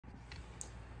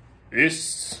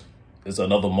This is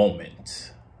another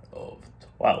moment of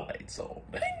Twilight Zone.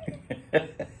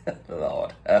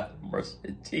 Lord have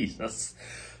mercy, Jesus.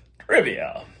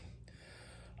 Trivia.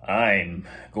 I'm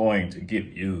going to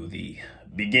give you the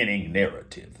beginning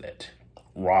narrative that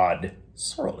Rod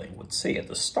Serling would say at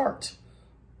the start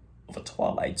of a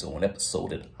Twilight Zone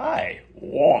episode, and I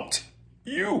want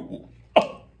you,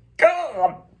 oh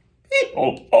God,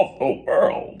 people of the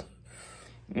world,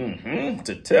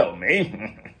 to tell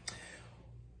me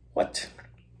what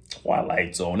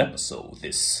Twilight Zone episode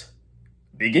this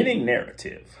beginning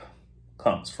narrative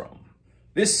comes from.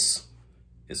 This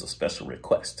is a special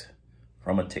request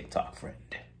from a TikTok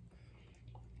friend.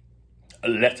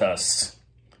 Let us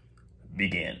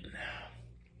begin.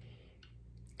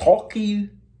 Talky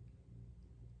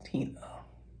Tina,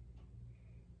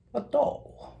 a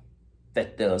doll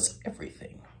that does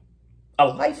everything. A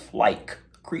lifelike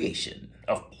creation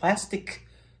of plastic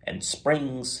and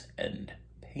springs and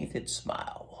painted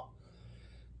smile.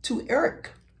 To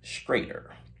Erich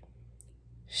Streator,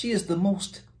 she is the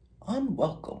most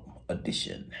unwelcome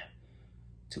addition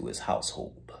to his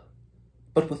household.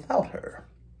 But without her,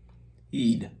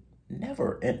 he'd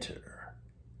never enter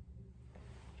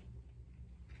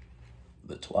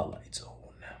the Twilight Zone.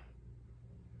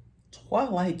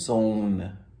 Twilight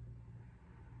Zone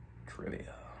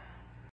trivia.